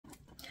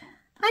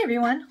Hi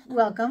everyone,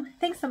 welcome.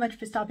 Thanks so much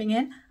for stopping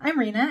in. I'm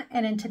Rena,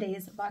 and in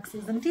today's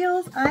Boxes and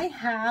Deals, I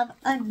have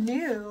a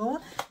new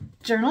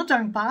Journal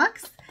Junk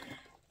box.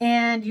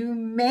 And you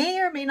may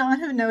or may not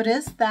have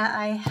noticed that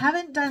I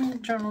haven't done the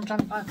Journal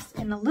Junk box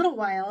in a little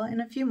while,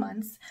 in a few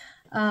months,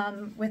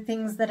 with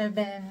things that have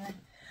been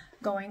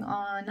going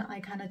on. I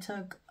kind of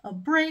took a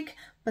break,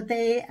 but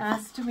they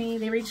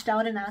reached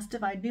out and asked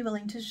if I'd be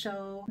willing to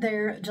show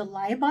their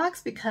July box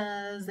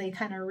because they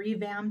kind of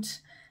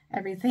revamped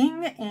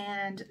everything,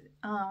 and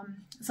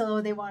so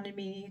they wanted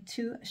me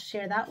to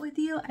share that with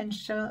you and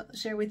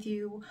share with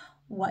you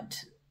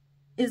what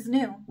is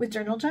new with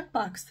Journal Junk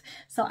box.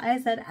 So I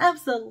said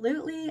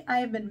absolutely.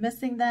 I've been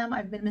missing them.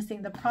 I've been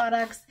missing the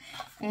products,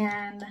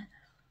 and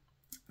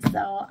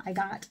so I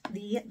got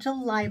the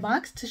July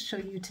box to show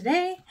you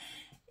today.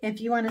 If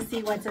you want to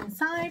see what's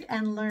inside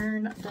and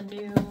learn the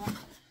new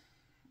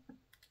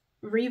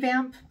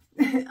revamp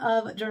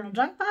of Journal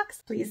Junk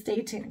box, please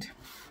stay tuned.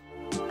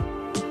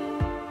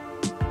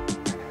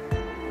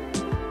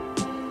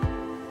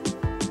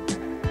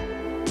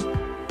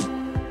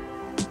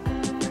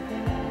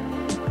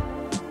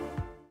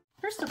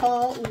 First of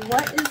all,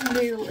 what is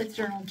new with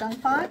Journal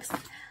Junk box?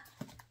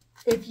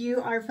 If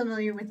you are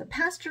familiar with the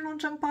past Journal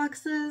Junk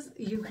boxes,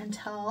 you can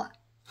tell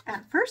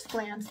at first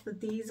glance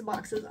that these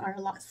boxes are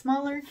a lot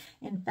smaller.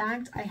 In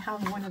fact, I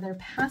have one of their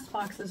past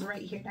boxes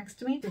right here next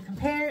to me to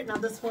compare. Now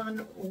this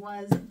one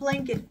was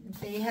blank.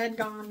 They had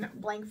gone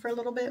blank for a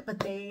little bit, but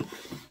they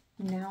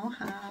now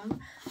have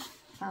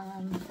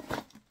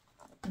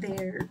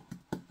their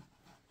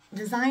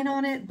design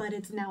on it, but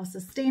it's now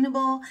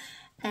sustainable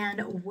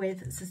and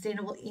with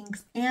sustainable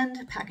inks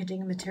and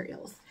packaging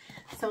materials.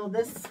 So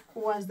this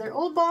was their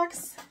old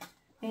box,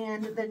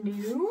 and the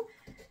new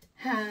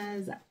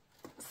has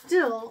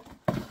still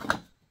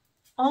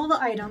all the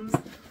items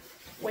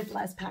with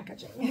less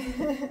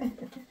packaging.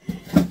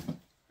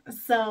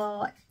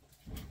 So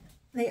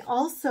they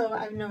also,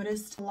 I've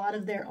noticed a lot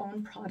of their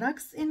own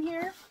products in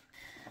here.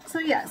 So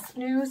yes,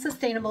 new,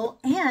 sustainable,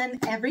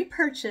 and every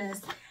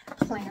purchase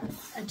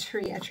plants a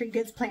tree. A tree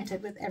gets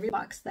planted with every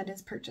box that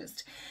is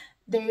purchased.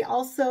 They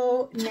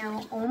also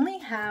now only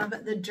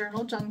have the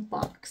Journal Junk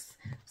box.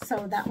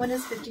 So that one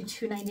is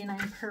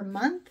 $52.99 per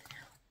month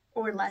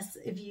or less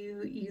if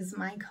you use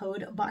my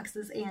code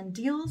Boxes and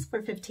Deals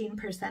for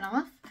 15%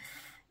 off.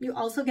 You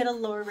also get a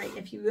lower rate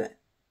if you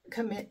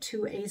commit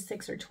to a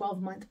 6 or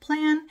 12 month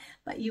plan,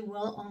 but you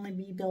will only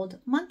be billed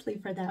monthly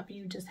for that. But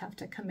you just have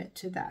to commit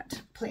to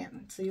that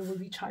plan. So you will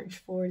be charged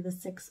for the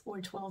 6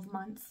 or 12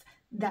 months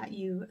that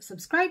you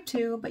subscribe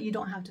to, but you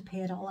don't have to pay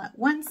it all at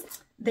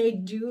once. They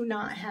do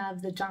not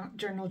have the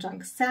Journal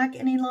Junk sack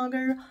any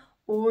longer,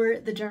 or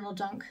the Journal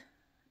Junk,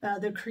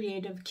 the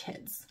Creative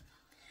Kids.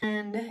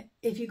 And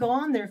if you go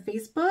on their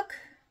Facebook,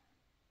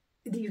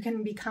 you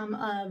can become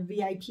a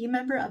VIP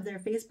member of their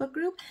Facebook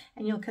group,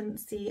 and you can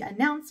see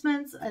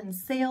announcements and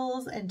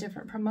sales and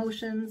different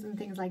promotions and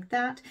things like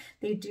that.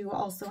 They do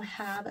also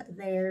have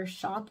their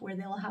shop where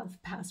they'll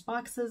have past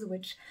boxes,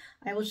 which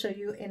I will show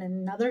you in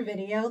another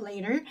video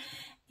later,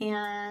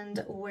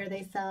 and where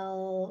they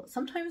sell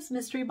sometimes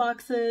mystery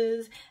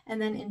boxes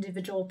and then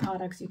individual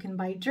products. You can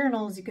buy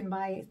journals, you can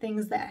buy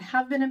things that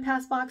have been in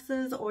past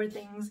boxes or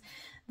things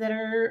that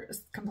are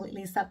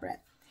completely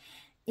separate.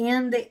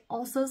 And they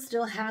also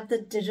still have the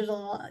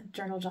digital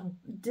Journal Junk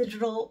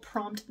Digital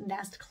Prompt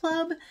Nest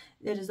Club.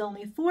 It is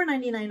only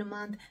 $4.99 a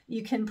month.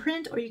 You can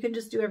print, or you can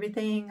just do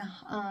everything,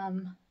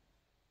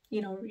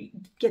 you know,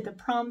 get the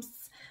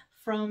prompts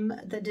from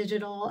the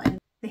digital, and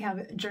they have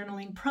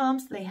journaling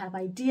prompts, they have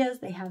ideas,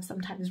 they have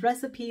sometimes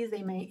recipes,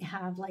 they may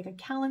have like a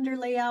calendar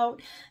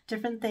layout,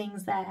 different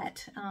things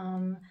that,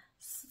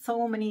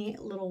 so many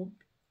little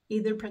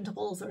either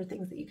printables or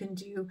things that you can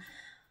do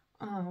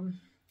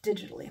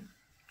digitally.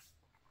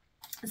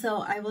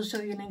 So I will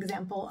show you an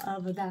example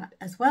of that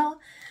as well.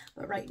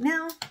 But right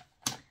now,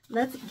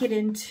 let's get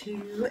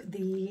into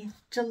the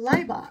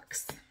July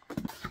box.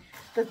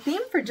 The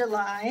theme for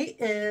July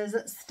is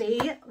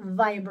Stay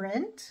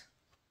Vibrant.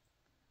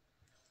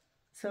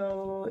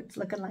 So it's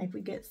looking like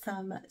we get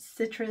some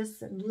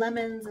citrus and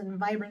lemons and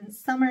vibrant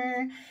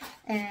summer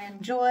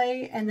and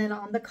joy. And then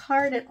on the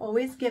card, it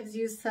always gives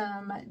you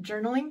some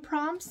journaling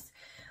prompts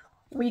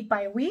week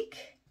by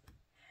week,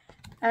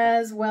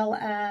 as well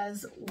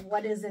as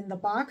what is in the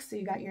box. So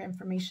you got your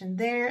information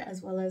there,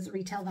 as well as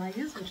retail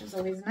values, which is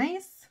always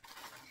nice.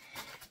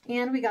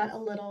 And we got a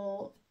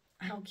little,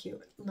 how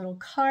cute, little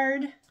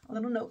card, a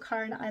little note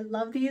card. I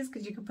love these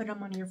because you can put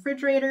them on your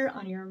refrigerator,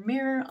 on your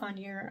mirror, on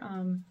your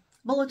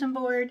bulletin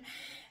board.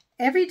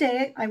 Every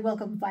day I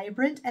welcome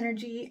vibrant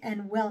energy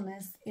and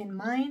wellness in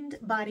mind,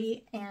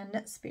 body,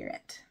 and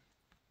spirit.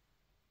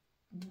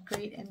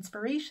 Great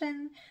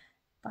inspiration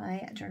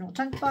by Journal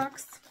Junk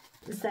box.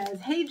 It says,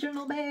 "Hey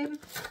Journal Babe,"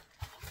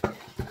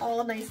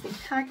 all nicely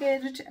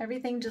packaged.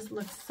 Everything just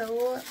looks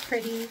so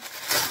pretty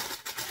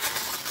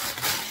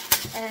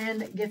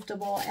and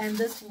giftable, and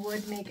this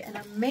would make an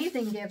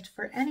amazing gift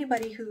for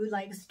anybody who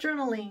likes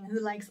journaling, who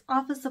likes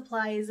office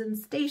supplies and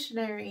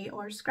stationery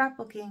or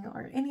scrapbooking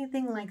or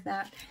anything like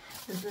that.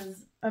 This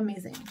is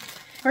amazing.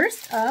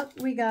 First up,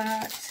 we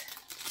got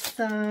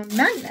some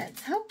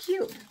magnets. How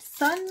cute.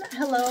 Sun,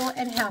 hello,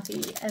 and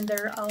happy. And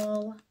they're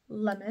all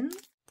lemons.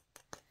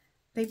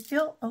 They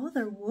feel, oh,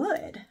 they're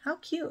wood. How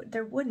cute.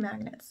 They're wood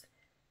magnets.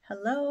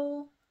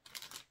 Hello,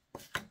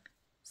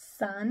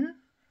 sun.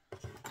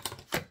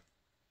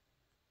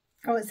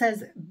 Oh, it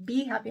says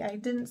be happy. I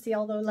didn't see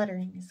all the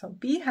lettering. So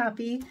be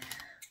happy.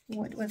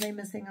 What was I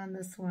missing on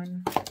this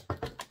one?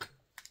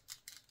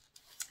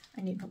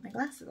 I need to put my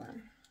glasses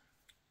on.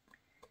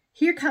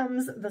 Here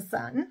comes the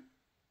sun.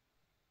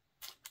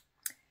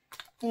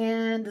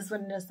 And this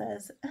one just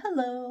says,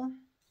 hello.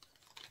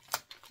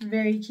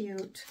 Very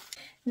cute.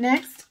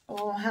 Next,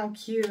 oh, how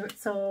cute.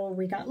 So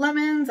we got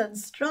lemons and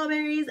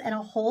strawberries and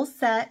a whole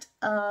set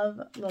of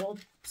little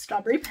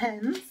strawberry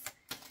pens.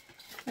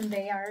 And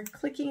they are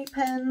clicky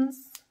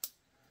pens.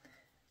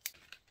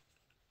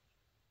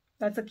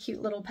 That's a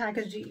cute little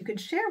package that you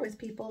could share with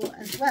people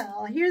as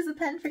well. Here's a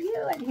pen for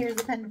you and here's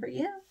a pen for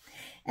you.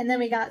 And then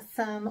we got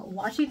some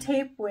washi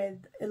tape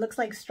with, it looks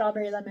like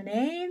strawberry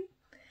lemonade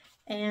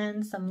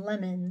and some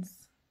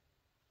lemons.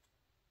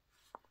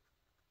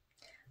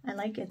 I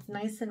like it. It's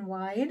nice and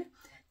wide.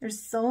 There's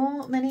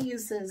so many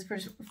uses for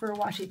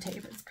washi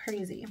tape. It's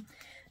crazy.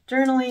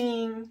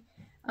 Journaling,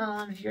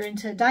 if you're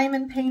into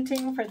diamond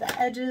painting for the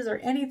edges or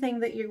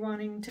anything that you're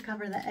wanting to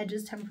cover the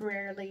edges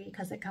temporarily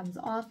because it comes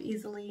off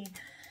easily.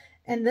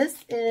 And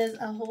this is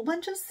a whole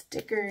bunch of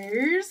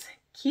stickers.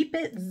 Keep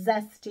it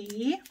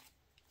zesty.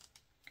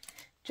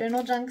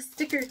 Journal Junk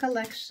sticker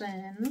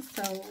collection.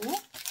 So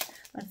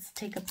let's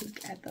take a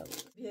peek at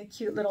those. Be a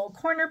cute little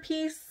corner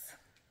piece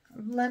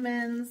of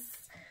lemons,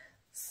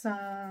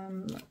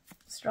 some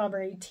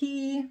strawberry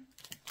tea,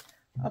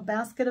 a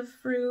basket of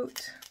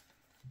fruit,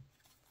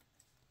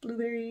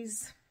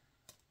 blueberries,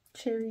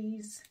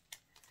 cherries,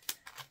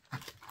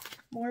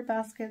 more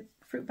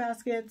fruit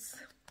baskets.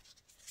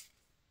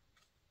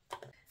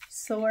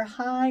 Soar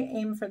high,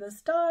 aim for the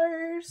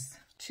stars,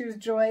 choose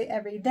joy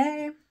every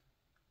day.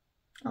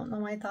 I don't know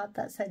why I thought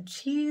that said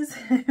cheese.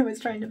 I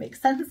was trying to make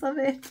sense of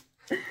it.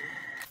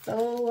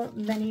 So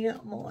many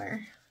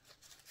more.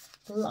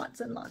 Lots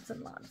and lots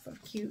and lots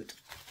of cute,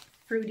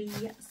 fruity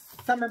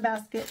summer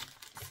basket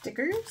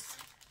stickers.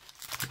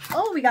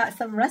 Oh, we got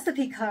some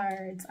recipe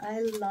cards.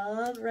 I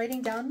love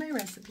writing down my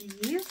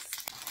recipes.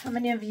 How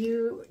many of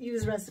you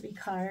use recipe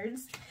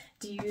cards?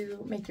 Do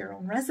you make your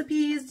own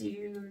recipes? Do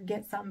you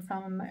get some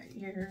from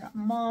your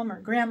mom or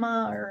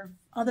grandma or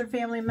other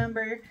family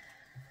member?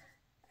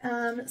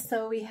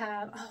 So we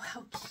have, oh,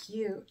 how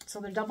cute. So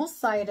they're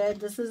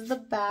double-sided. This is the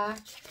back.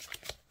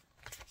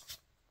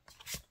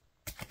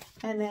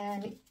 And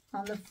then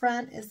on the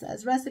front, it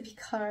says recipe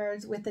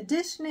cards with the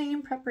dish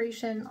name,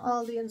 preparation,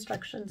 all the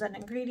instructions and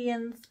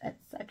ingredients,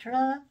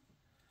 etc.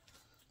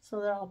 So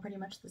they're all pretty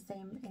much the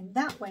same in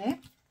that way.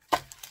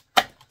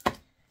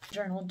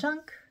 Journal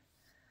Junk.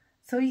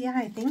 So yeah,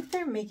 I think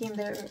they're making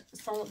a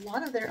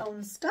lot of their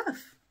own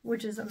stuff,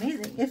 which is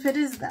amazing, if it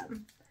is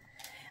them.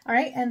 All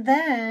right, and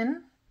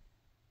then,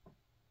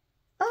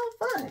 oh,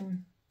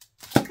 fun.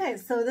 Okay,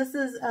 so this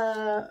is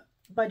a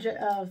budget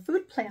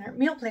food planner,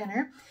 meal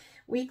planner.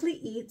 Weekly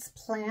Eats,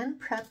 Plan,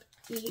 Prep,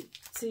 Eat.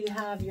 So you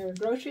have your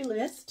grocery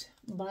list,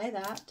 buy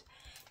that,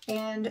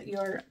 and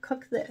your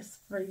cook this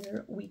for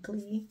your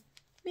weekly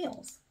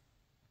meals.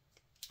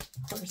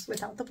 Of course,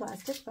 without the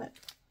plastic, but.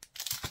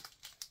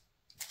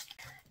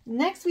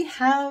 Next, we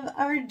have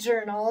our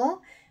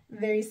journal.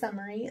 Very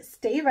summary.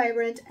 Stay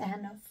vibrant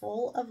and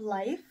full of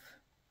life.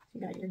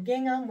 You got your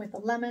gingham with the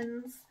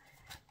lemons.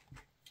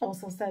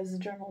 Also says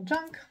Journal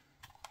Junk.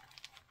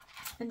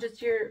 And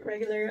just your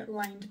regular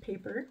lined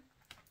paper.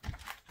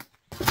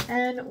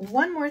 And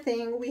one more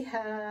thing, we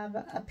have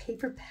a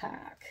paper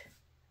pack.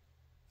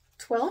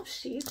 12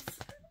 sheets.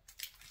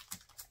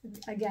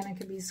 Again, it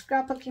could be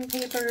scrapbooking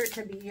paper, it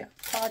could be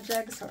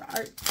projects or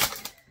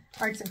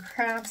arts and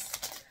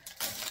crafts,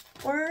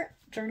 or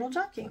journal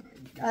junking,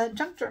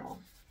 junk journal.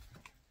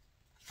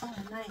 Oh,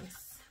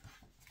 nice.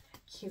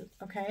 Cute.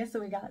 Okay, so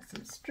we got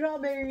some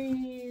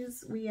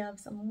strawberries, we have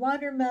some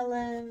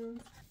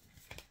watermelons,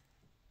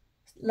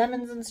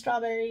 lemons and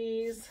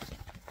strawberries,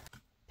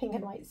 pink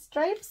and white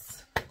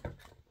stripes,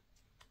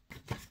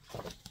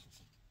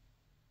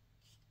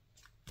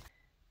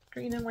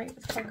 green and white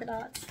with polka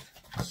dots.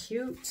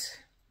 Cute.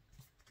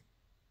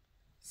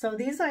 So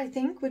these, I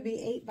think, would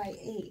be 8 by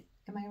 8.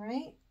 Am I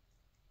right?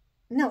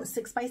 No,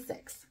 6 by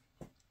 6.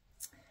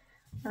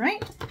 All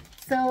right.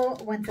 So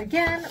once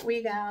again,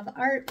 we have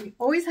art. We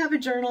always have a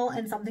journal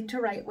and something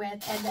to write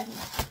with, and then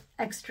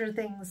extra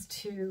things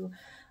to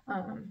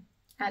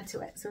add to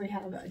it. So we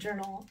have a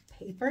journal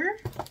paper.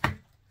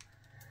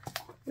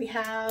 We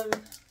have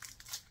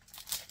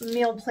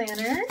meal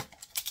planner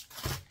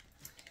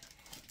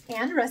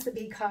and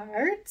recipe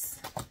cards.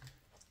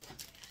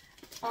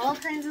 All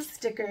kinds of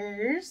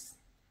stickers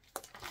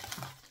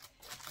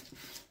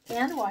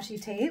and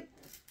washi tape.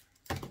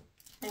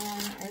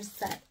 And our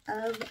set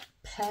of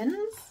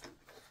pens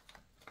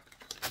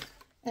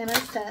and our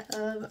set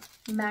of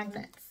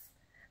magnets.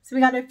 So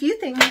we got a few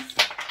things,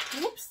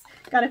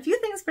 got a few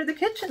things for the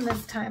kitchen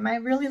this time. I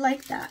really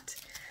like that.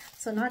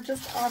 So not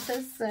just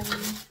office and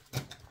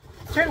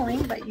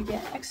journaling, but you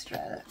get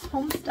extra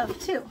home stuff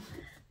too.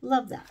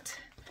 Love that.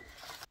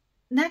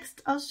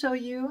 Next, I'll show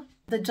you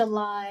the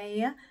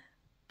July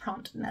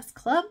Prompt Nest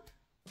Club.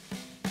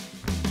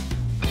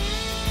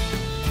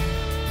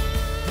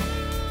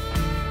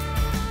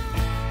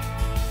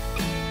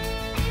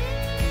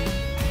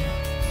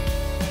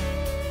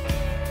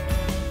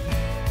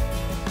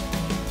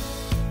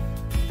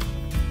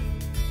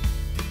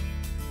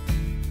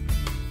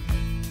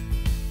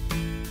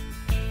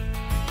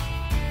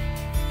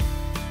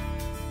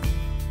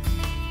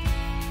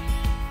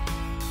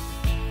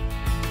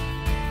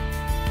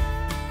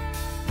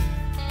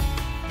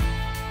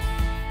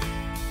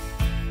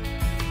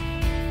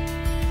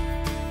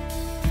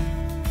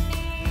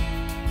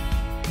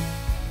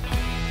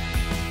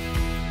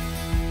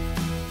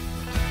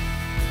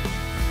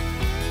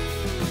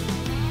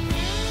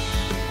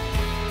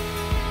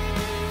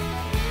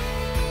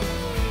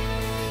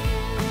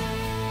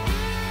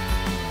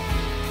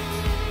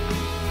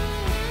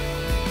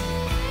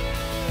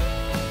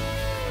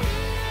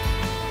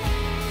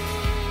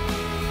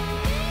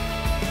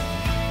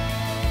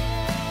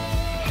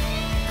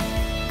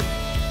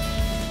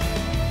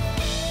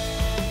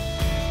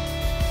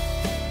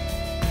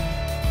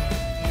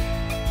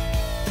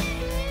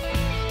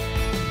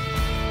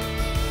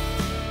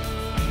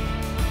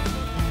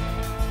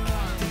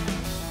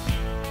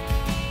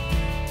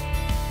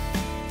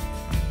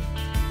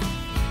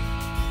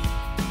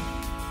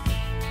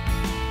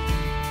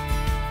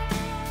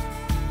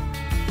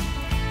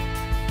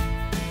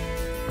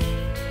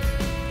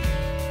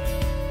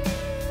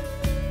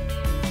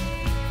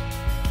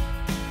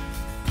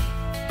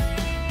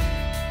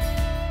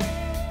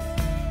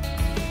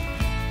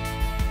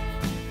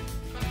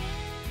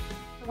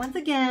 Once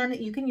again,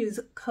 you can use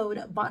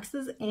code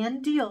BOXES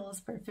and DEALS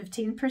for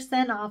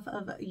 15% off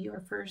of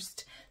your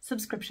first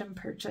subscription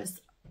purchase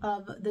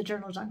of the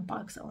Journal Junk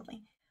box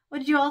only. What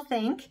did you all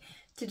think?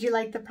 Did you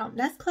like the Prompt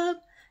Nest Club?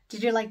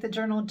 Did you like the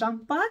Journal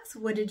Junk box?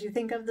 What did you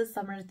think of the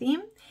summer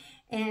theme?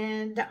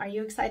 And are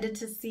you excited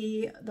to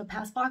see the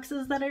past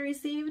boxes that I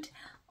received?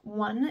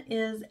 One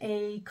is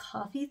a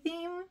coffee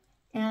theme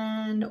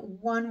and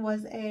one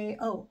was a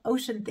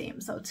ocean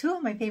theme. So two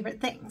of my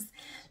favorite things.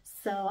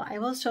 So I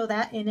will show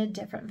that in a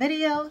different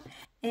video.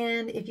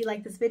 And if you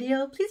like this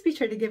video, please be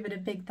sure to give it a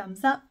big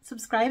thumbs up.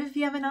 Subscribe if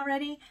you haven't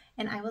already,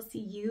 and I will see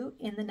you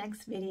in the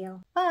next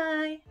video.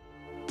 Bye!